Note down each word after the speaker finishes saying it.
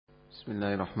بسم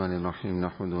الله الرحمن الرحيم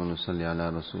نحمده ونصلي على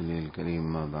رسوله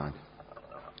الكريم ما بعد.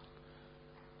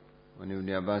 وعن ابن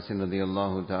عباس رضي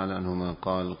الله تعالى عنهما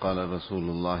قال قال رسول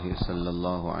الله صلى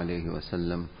الله عليه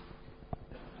وسلم: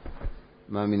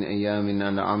 ما من أيام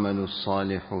العمل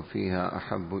الصالح فيها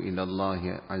أحب إلى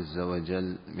الله عز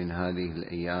وجل من هذه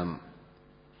الأيام،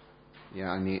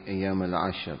 يعني أيام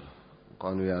العشر.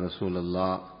 قالوا: يا رسول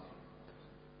الله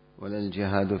ولا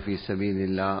الجهاد في سبيل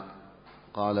الله؟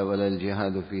 قال: ولا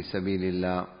الجهاد في سبيل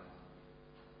الله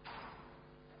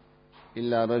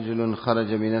إلا رجل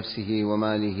خرج بنفسه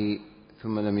وماله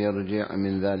ثم لم يرجع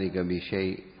من ذلك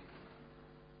بشيء.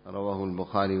 رواه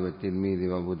البخاري والترمذي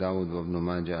وابو داود وابن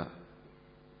ماجه.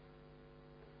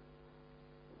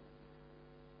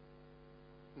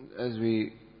 As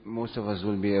most of us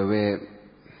will be aware,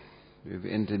 we've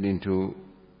entered into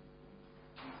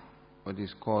what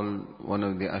is called one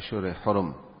of the Ashur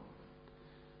Hurum,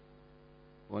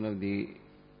 one of the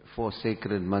 4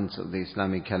 sacred months of the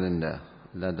Islamic calendar.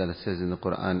 Allah Ta'ala says in the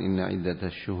Quran, Inna iddata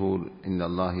ash-shuhur inda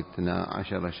Allahi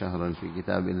 12 shahran fi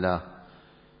kitabillah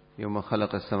yawma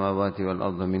khalaqa as-samawati wal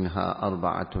arda minha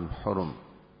arba'atun hurum.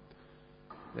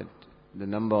 That the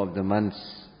number of the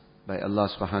months by Allah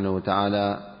subhanahu wa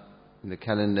ta'ala in the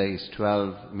calendar is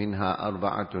 12, minha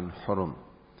arba'atun hurum.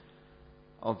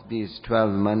 Of these 12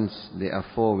 months, there are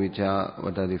 4 which are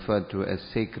what are referred to as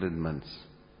sacred months: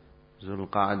 Dhul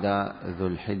Qa'dah,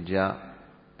 Dhul Hijjah,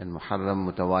 and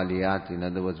Muharram Mutawaliyat, in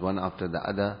other words, one after the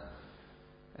other.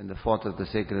 And the 4th of the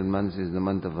sacred months is the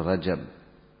month of Rajab.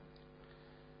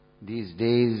 These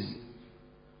days,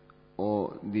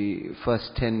 or the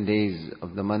first 10 days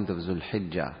of the month of Dhul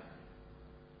Hijjah,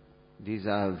 these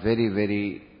are very,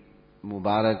 very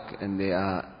Mubarak, and they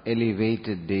are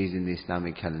elevated days in the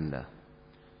Islamic calendar.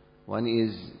 One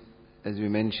is, as we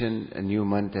mentioned, a new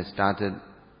month has started.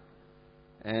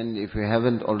 And if we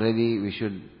haven't already, we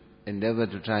should endeavor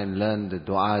to try and learn the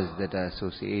du'as that are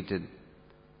associated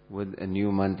with a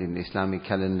new month in the Islamic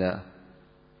calendar.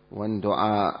 One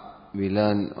du'a we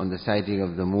learn on the sighting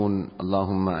of the moon: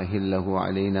 Allahumma ahillahu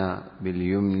alayna bil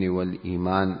yumni wal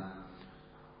iman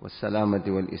wal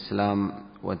salamati wal islam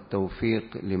wal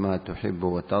tawfiq lima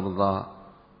tuhibbu wa tarda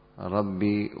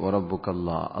rabbi wa rabbuka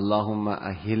Allah. Allahumma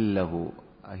ahillahu.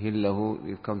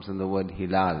 Ahillahu, it comes from the word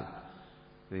hilal,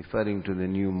 referring to the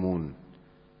new moon.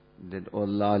 That, oh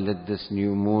Allah, let this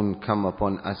new moon come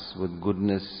upon us with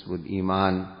goodness, with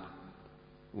iman,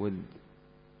 with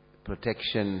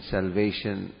protection,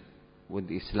 salvation, with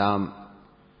Islam,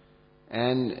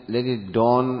 and let it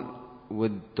dawn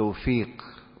with tawfiq,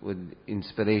 with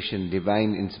inspiration,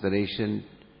 divine inspiration,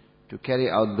 to carry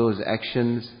out those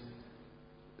actions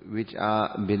which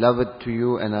are beloved to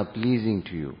you and are pleasing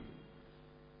to you.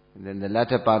 And then the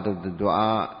latter part of the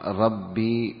dua,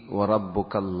 Rabbi wa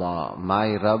Rabbuka Allah,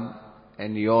 my Rabb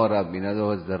and your Rabb. In other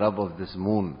words, the Rabb of this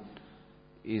moon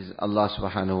is Allah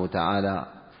subhanahu wa ta'ala.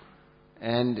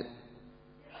 And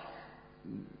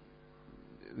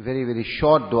very, very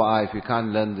short dua, if you can't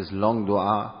learn this long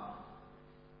dua,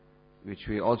 which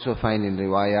we also find in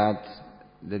riwayat,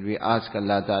 that we ask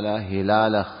Allah ta'ala,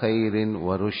 Hilala khairin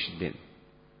wa rushdin.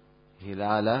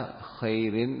 Hilala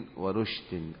khairin wa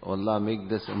rushdin. Oh Allah, make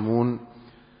this a moon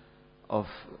of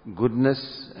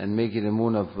goodness and make it a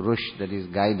moon of rushd, that is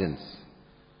guidance.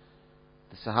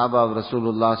 The Sahaba of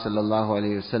Rasulullah sallallahu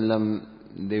alayhi wasallam,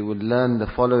 they would learn the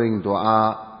following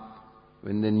dua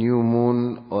when the new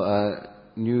moon or a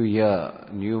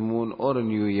new moon or a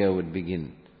new year would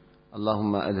begin.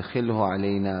 Allahumma adkhilhu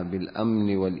alayna bil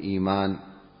amni wal iman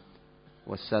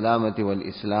wal salamati wal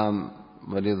islam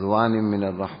وَرِضْوَانٍ مِّنَ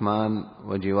الرَّحْمَنِ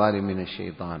وَجِوَارٍ مِّنَ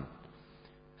الشَّيْطَانِ.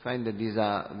 Find that these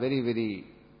are very, very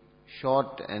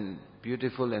short and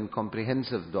beautiful and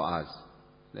comprehensive du'as.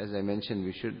 As I mentioned,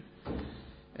 we should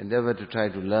endeavor to try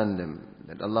to learn them.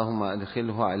 That Allahumma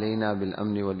adkhilhu alayna bil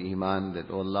amni wal iman. That,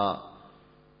 oh Allah,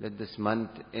 let this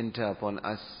month enter upon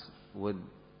us with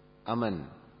aman.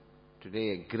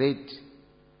 Today a great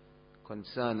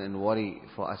concern and worry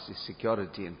for us is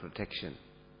security and protection.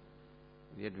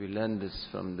 Yet we learn this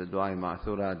from the Dua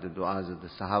Ma'thura, the du'as of the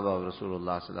Sahaba of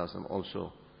Rasulullah sallallahu alaihi wasallam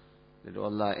also. That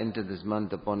Allah enter this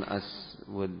month upon us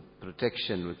with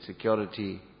protection, with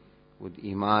security, with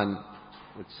iman,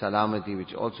 with salamati,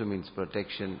 which also means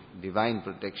protection, divine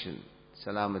protection,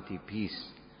 salamati, peace,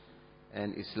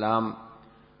 and Islam.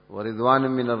 وَرِضْوَانٍ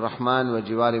مِّنَ الرَّحْمَنِ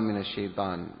وَجِوَارٍ مِّنَ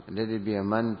الشَّيْطَانِ. Let it be a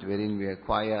month wherein we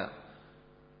acquire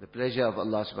the pleasure of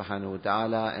Allah subhanahu wa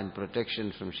ta'ala and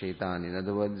protection from shaitan. In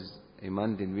other words, a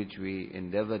month in which we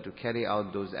endeavor to carry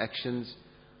out those actions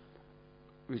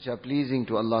which are pleasing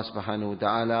to Allah subhanahu wa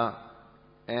ta'ala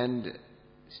and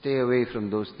stay away from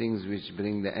those things which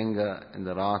bring the anger and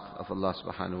the wrath of Allah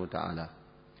subhanahu wa ta'ala.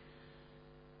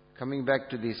 Coming back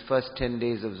to these first 10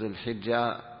 days of Dhul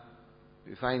Hijjah,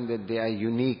 we find that they are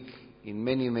unique in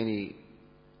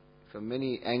from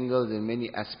many angles and many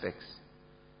aspects.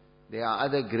 There are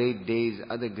other great days,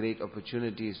 other great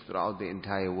opportunities throughout the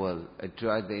entire world,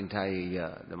 throughout the entire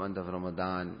year. The month of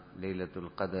Ramadan, Laylatul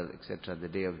Qadr, etc., the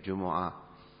day of Jumu'ah.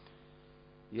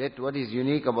 Yet what is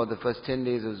unique about the first 10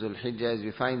 days of Dhul Hijjah is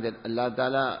we find that Allah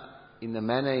Ta'ala, in the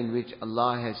manner in which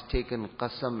Allah has taken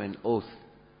qasam and oath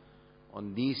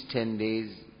on these 10 days,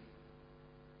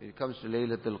 when it comes to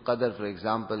Laylatul Qadr, for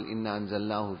example, Inna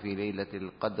anzalnahu fi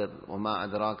Laylatul Qadr, wa ma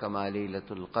adraka ma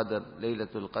Laylatul Qadr,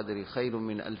 Laylatul Qadri khayrun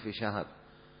min alfi shahr.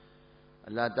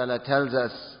 Allah Ta'ala tells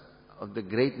us of the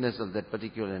greatness of that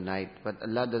particular night, but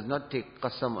Allah does not take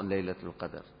qasam on Laylatul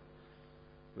Qadr.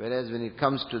 Whereas when it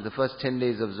comes to the first 10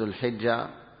 days of Dhul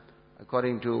Hijjah,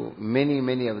 according to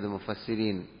many of the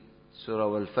Mufassirin,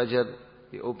 Surah Al-Fajr,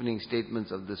 the opening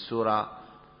statements of the surah,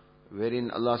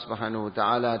 wherein Allah subhanahu wa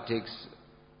ta'ala takes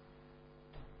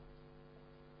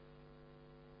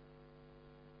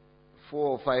 4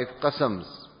 or 5 qasams.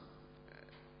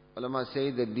 Ulama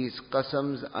say that these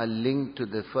qasams are linked to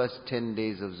the first 10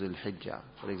 days of Dhul Hijjah.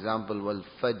 For example, wal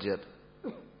Fajr.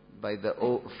 By the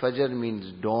Fajr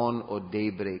means dawn or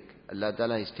daybreak. Allah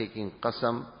Ta'ala is taking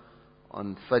qasam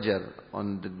on Fajr,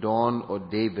 on the dawn or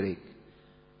daybreak.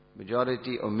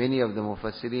 Majority or many of the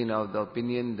Mufassirin are of the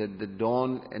opinion that the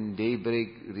dawn and daybreak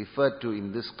referred to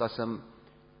in this qasam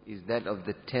is that of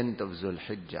the 10th of Dhul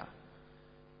Hijjah.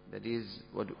 That is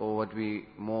what we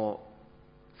more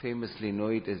famously know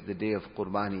it as the day of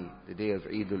Qurbani, the day of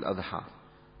Eid al-Adha.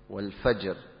 Wal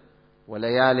Fajr, wa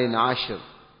layalin ashr.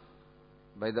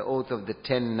 By the oath of the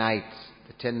 10 nights.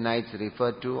 The 10 nights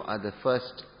referred to are the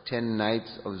first 10 nights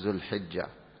of Dhul Hijjah.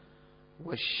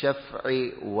 Wa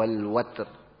shaf'i wal watr.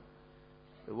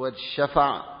 The word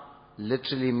shafa'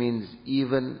 literally means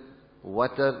even,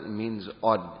 watr means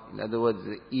odd. In other words,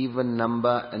 the even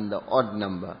number and the odd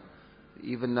number. The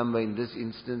even number in this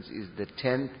instance is the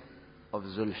 10th of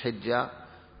Dhul Hijjah.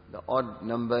 The odd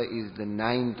number is the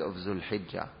 9th of Dhul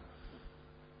Hijjah.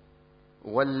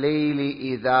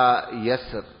 وَاللَّيْلِ إِذَا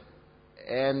يَسْرٍ.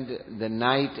 And the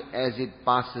night as it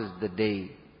passes the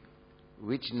day.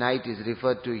 Which night is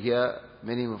referred to here?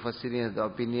 Many Mufassirin have the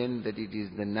opinion that it is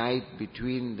the night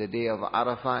between the day of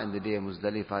Arafah and the day of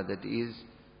Muzdalifah. That is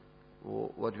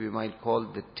what we might call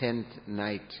the 10th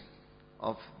night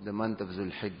of the month of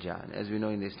Dhul Hijjah. And as we know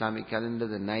in the Islamic calendar,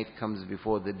 the night comes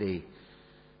before the day.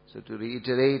 So to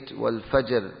reiterate, wal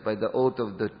Fajr, by the oath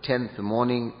of the 10th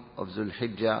morning of Dhul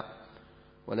Hijjah,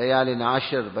 wa layalin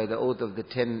ashr, by the oath of the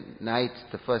 10 nights,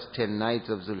 the first 10 nights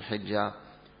of Dhul Hijjah,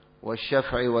 wa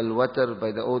shaf'i wal watr,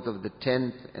 by the oath of the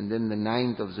 10th and then the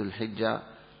 9th of Dhul Hijjah,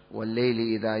 wal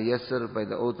layli idha yasr, by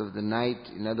the oath of the night,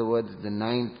 in other words, the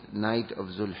 9th night of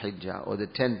Dhul Hijjah, or the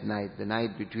 10th night, the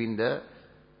night between the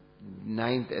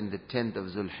 9th and the 10th of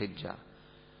Dhul Hijjah.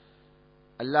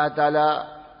 Allah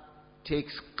Ta'ala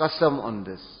takes qasam on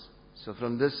this. So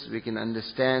from this we can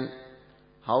understand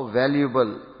how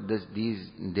valuable these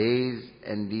days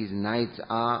and these nights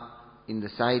are in the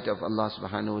sight of Allah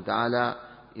subhanahu wa ta'ala,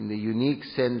 in the unique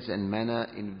sense and manner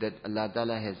in that Allah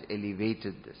Ta'ala has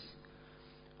elevated this.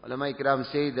 Ulama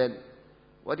Ikram say that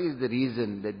what is the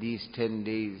reason that these 10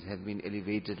 days have been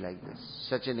elevated like this?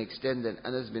 Such an extent that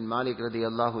Anas bin Malik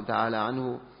radiyallahu ta'ala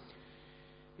anhu,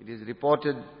 it is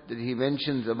reported that he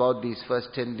mentions about these first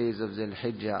 10 days of Dhul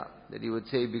Hijjah, that he would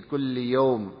say, بِكُلِّ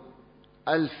يَوْمٍ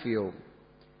أَلْفِ يَوْمٍ.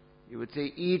 He would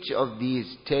say each of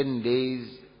these 10 days,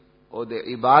 or the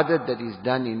ibadat that is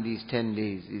done in these 10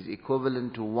 days, is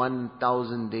equivalent to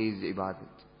 1,000 days ibadat.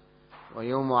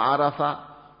 وَيَوْمُ عَرَفَةٍ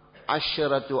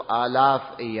عَشْرَةُ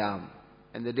آلَافِ أَيَّامٍ.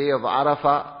 And the day of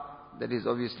Arafah, that is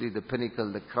obviously the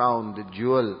pinnacle, the crown, the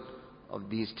jewel of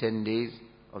these 10 days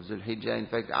of Dhul Hijjah. In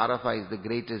fact, Arafah is the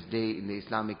greatest day in the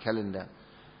Islamic calendar.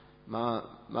 ما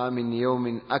من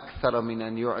يوم أكثر من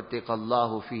أن يعتق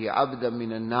الله فيه عبدا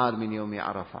من النار من يوم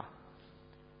عرفة.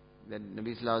 That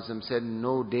Nabi Sallallahu Alaihi Wasallam said,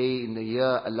 no day in the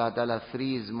year Allah Ta'ala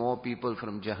frees more people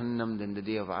from Jahannam than the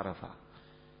day of Arafah.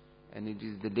 And it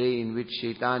is the day in which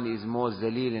Shaitan is more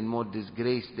zaleel and more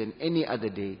disgraced than any other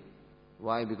day.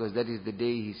 Why? Because that is the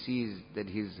day he sees that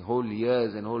his whole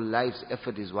years and whole life's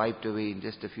effort is wiped away in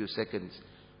just a few seconds,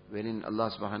 wherein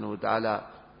Allah Subhanahu wa Ta'ala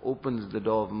opens the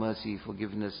door of mercy,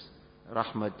 forgiveness,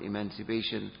 rahmat,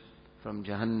 emancipation from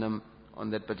Jahannam on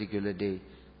that particular day.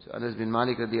 So Anas bin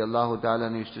Malik radiyallahu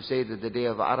ta'ala used to say that the day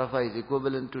of Arafah is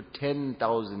equivalent to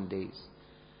 10,000 days.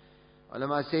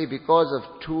 Ulama say because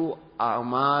of two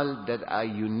a'mal that are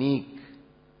unique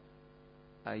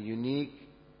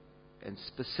and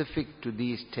specific to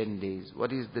these 10 days.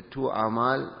 What is the two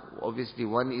amal? Obviously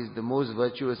one is the most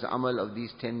virtuous amal of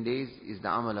these 10 days is the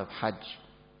amal of Hajj.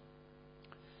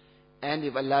 And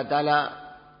if Allah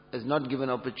Ta'ala has not given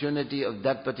opportunity of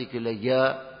that particular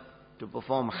year to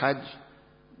perform Hajj,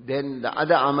 then the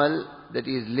other amal that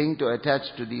is linked or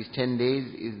attached to these 10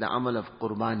 days is the amal of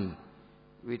Qurbani,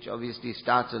 which obviously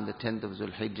starts on the 10th of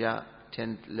Dhul Hijjah,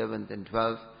 10th, 11th and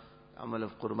 12th. Amal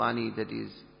of Qurbani,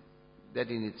 that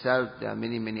in itself, there are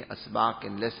many, many asbaq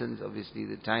and lessons. Obviously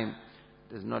the time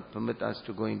does not permit us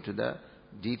to go into the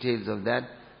details of that.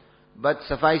 But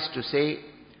suffice to say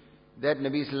that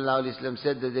Nabi Sallallahu Alaihi Wasallam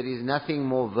said that there is nothing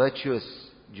more virtuous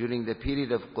during the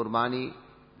period of Qurbani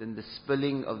than the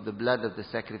spilling of the blood of the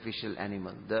sacrificial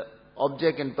animal. The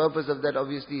object and purpose of that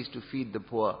obviously is to feed the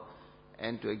poor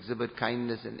and to exhibit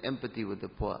kindness and empathy with the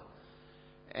poor.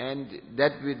 And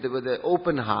that with the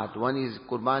open heart. One is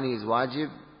Qurbani is wajib,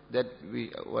 that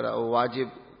wajib,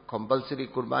 compulsory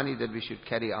Qurbani that we should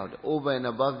carry out. Over and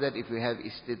above that, if we have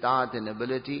istitaat and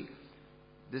ability,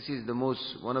 this is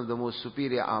one of the most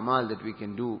superior amal that we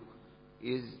can do,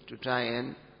 is to try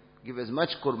and give as much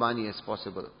Qurbani as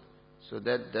possible, so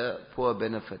that the poor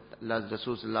benefit. Allah's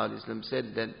Rasul Sallallahu Alaihi Wasallam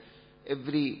said that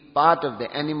every part of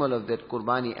the animal of that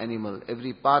Qurbani animal,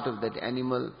 every part of that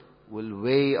animal will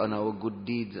weigh on our good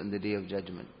deeds on the Day of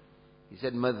Judgment. He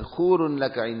said, مَذْخُورٌ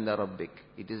لَكَ عِنْدَ رَبِّكَ.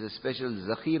 It is a special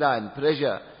zakhira and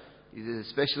treasure. It is a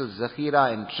special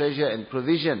zakhira and treasure and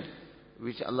provision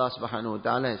which Allah subhanahu wa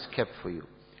ta'ala has kept for you.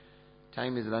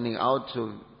 Time is running out,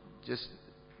 so just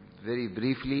very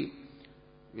briefly,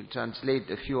 we'll translate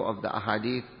a few of the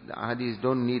ahadith. The ahadith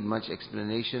don't need much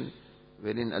explanation,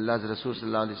 wherein Allah's Rasul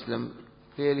Sallallahu Alaihi Wasallam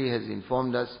clearly has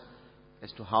informed us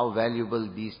as to how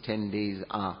valuable these 10 days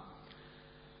are.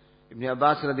 Ibn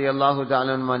Abbas radiyallahu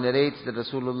ta'ala narrates that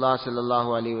Rasulullah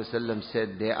Sallallahu Alaihi Wasallam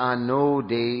said, there are no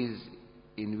days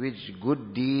in which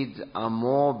good deeds are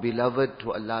more beloved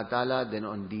to Allah Ta'ala than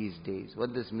on these days.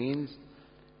 What this means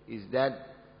is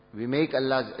that we make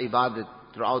Allah's ibadat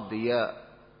throughout the year,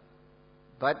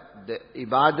 but the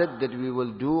ibadat that we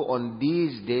will do on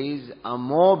these days are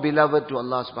more beloved to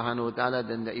Allah subhanahu wa ta'ala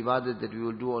than the ibadat that we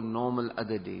will do on normal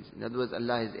other days. In other words,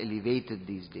 Allah has elevated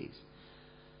these days.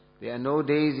 There are no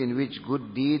days in which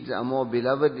good deeds are more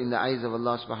beloved in the eyes of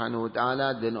Allah subhanahu wa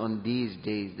ta'ala than on these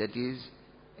days. That is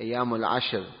Ayyamul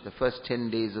Ashr, the first 10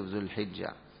 days of Dhul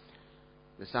Hijjah.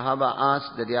 The Sahaba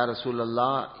asked that, Ya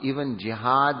Rasulullah, even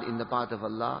jihad in the path of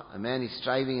Allah, a man is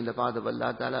striving in the path of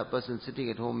Allah Ta'ala, a person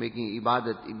sitting at home making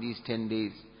ibadat in these 10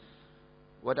 days.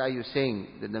 What are you saying?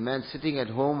 That the man sitting at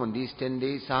home on these 10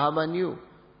 days, Sahaba knew,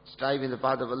 strive in the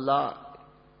path of Allah,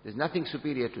 there's nothing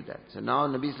superior to that. So now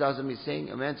Nabi Sallallahu Alaihi Wasallam is saying,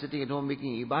 a man sitting at home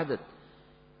making ibadat,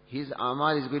 his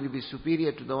amal is going to be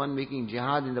superior to the one making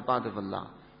jihad in the path of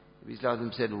Allah. Nabi Sallallahu Alaihi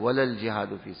Wasallam said, وَلَا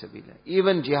الْجِهَادُ فِي سَبِيلَهِ.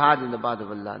 Even jihad in the path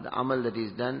of Allah, the amal that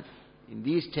is done in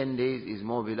these 10 days is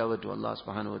more beloved to Allah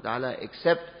subhanahu wa ta'ala,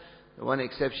 except the one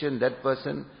exception, that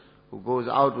person who goes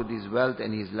out with his wealth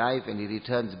and his life and he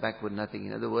returns back with nothing.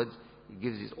 In other words, he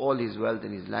gives all his wealth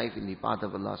and his life in the path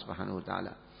of Allah subhanahu wa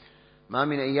ta'ala. ما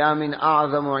من أيام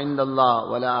أعظم عند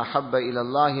الله ولا أحب إلى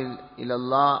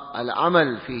الله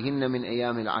العمل فيهن من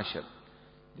أيام العشر.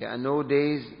 There are no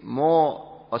days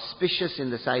more auspicious in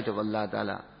the sight of Allah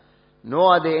Ta'ala,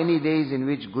 nor are there any days in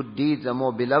which good deeds are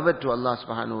more beloved to Allah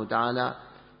subhanahu wa ta'ala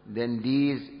than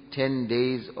these 10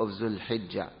 days of Dhul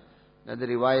Hijjah. Another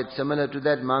riwayat similar to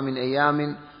that, ما من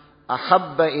أيام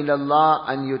أحب إلى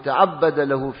الله أن يتعبد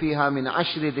له فيها من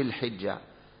عشر ذي الحجة.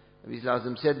 Nabi Sallallahu Alaihi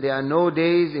Wasallam said, there are no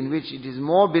days in which it is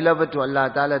more beloved to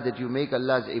Allah Ta'ala that you make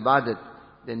Allah's ibadat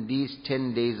than these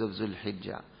 10 days of Dhul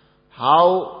Hijjah.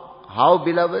 How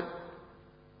beloved?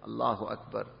 Allahu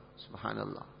Akbar,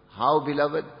 Subhanallah. How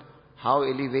beloved? How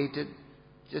elevated?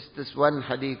 Just this one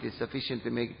hadith is sufficient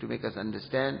to make us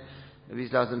understand.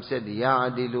 Nabi Sallallahu Alaihi Wasallam said,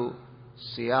 يَعْدِلُ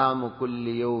صِيَامُ كُلِّ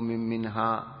يَوْمٍ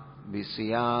مِّنْهَا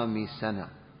بِصِيَامِ سَنَةٍ.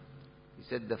 He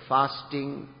said the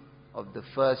fasting of the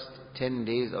first 10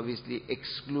 days, obviously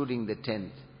excluding the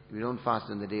 10th. We don't fast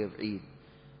on the day of Eid.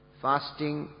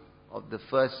 Fasting of the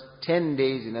first 10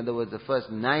 days, in other words, the first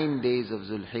 9 days of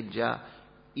Dhul Hijjah,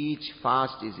 each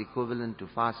fast is equivalent to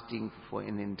fasting for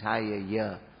an entire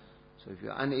year. So if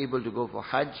you're unable to go for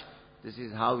Hajj, this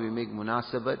is how we make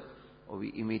munasabat, or we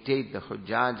imitate the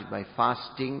Hujjaj by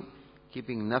fasting,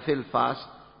 keeping nafil fast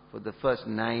for the first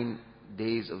 9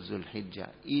 days of Dhul Hijjah.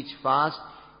 Each fast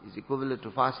is equivalent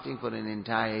to fasting for an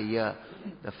entire year.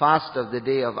 The fast of the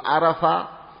day of Arafah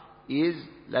is,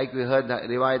 like we heard the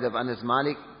riwayat of Anas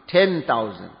Malik,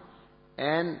 10,000.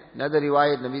 And another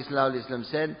riwayat, Nabi Sallallahu Alaihi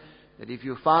Wasallam said that if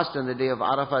you fast on the day of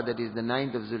Arafah, that is the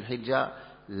 9th of Dhul Hijjah,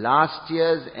 last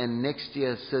year's and next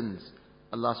year's sins,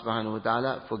 Allah subhanahu wa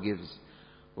ta'ala forgives.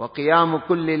 وَقِيَامُ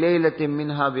كُلِّ لَيْلَةٍ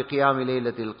مِّنْهَا بِقِيَامِ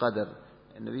لَيْلَةِ الْقَدْرِ.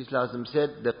 And Nabi Sallallahu Alaihi Wasallam said,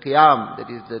 the qiyam, that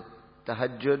is the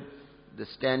tahajjud, the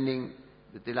standing,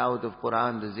 the tilawat of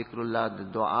Quran, the zikrullah, the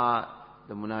dua,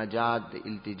 the munajat, the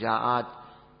iltija'at,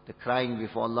 the crying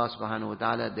before Allah subhanahu wa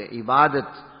ta'ala, the ibadat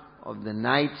of the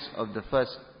nights of the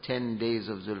first 10 days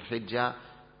of Dhul Hijjah.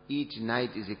 Each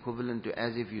night is equivalent to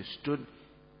as if you stood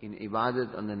in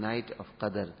ibadat on the night of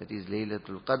Qadr. That is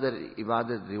Laylatul Qadr,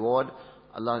 ibadat reward.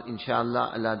 Allah,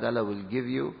 inshallah, Allah Ta'ala will give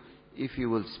you if you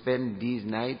will spend these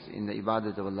nights in the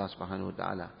ibadat of Allah subhanahu wa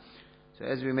ta'ala. So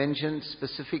as we mentioned,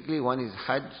 specifically one is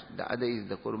Hajj, the other is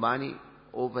the Qurbani.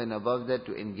 Over and above that,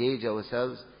 to engage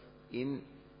ourselves in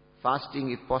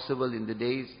fasting if possible in the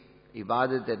days,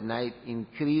 ibadat at night,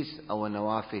 increase our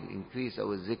nawafil, increase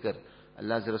our zikr.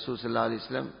 Allah's Rasul Sallallahu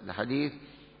Alaihi Wasallam, the hadith,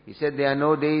 he said there are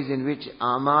no days in which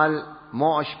amal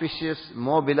more auspicious,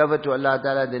 more beloved to Allah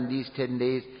Ta'ala than these 10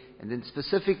 days. And then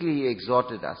specifically He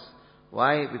exhorted us.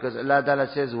 Why? Because Allah Ta'ala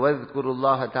says, وَاذْكُرُوا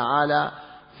اللَّهَ تَعَالَى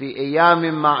فِي أَيَّامٍ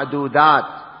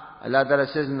مَعْدُودَاتٍ. Allah Ta'ala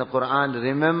says in the Quran,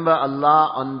 remember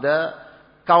Allah on the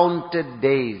counted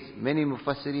days. Many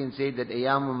mufassirin say that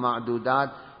أَيَّامٌ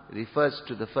مَعْدُودَاتٍ refers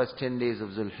to the first 10 days of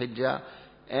Dhul Hijjah.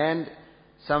 And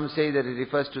some say that it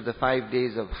refers to the 5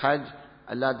 days of Hajj.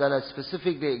 Allah Ta'ala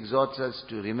specifically exhorts us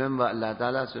to remember Allah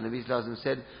Ta'ala. So Nabi Sallallahu Alaihi Wasallam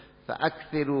said,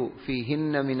 فَأَكْثِرُوا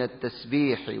فِيهِنَّ مِنَ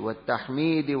التَّسْبِيحِ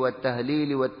وَالتَّحْمِيدِ وَالتَّهْلِيلِ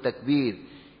وَالتَّكْبِيرِ.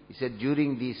 He said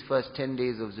during these first 10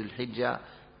 days of Dhul Hijjah,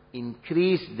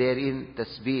 increase therein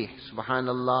tasbih,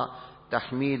 subhanallah,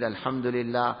 tahmeed,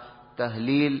 alhamdulillah,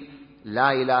 tahleel,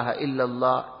 la ilaha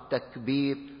illallah,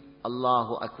 takbir,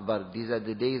 Allahu Akbar. These are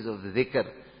the days of dhikr.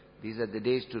 These are the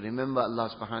days to remember Allah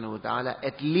subhanahu wa ta'ala.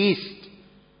 At least,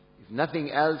 if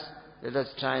nothing else, let us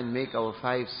try and make our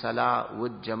 5 salah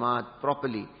with jamaat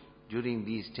properly during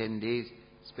these 10 days.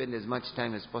 Spend as much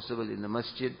time as possible in the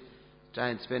masjid. Try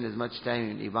and spend as much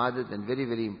time in ibadat. And very,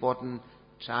 very important,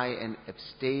 try and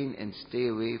abstain and stay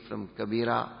away from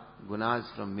kabira, gunas,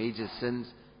 from major sins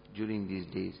during these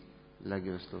days. Allah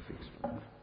give us tawfiq.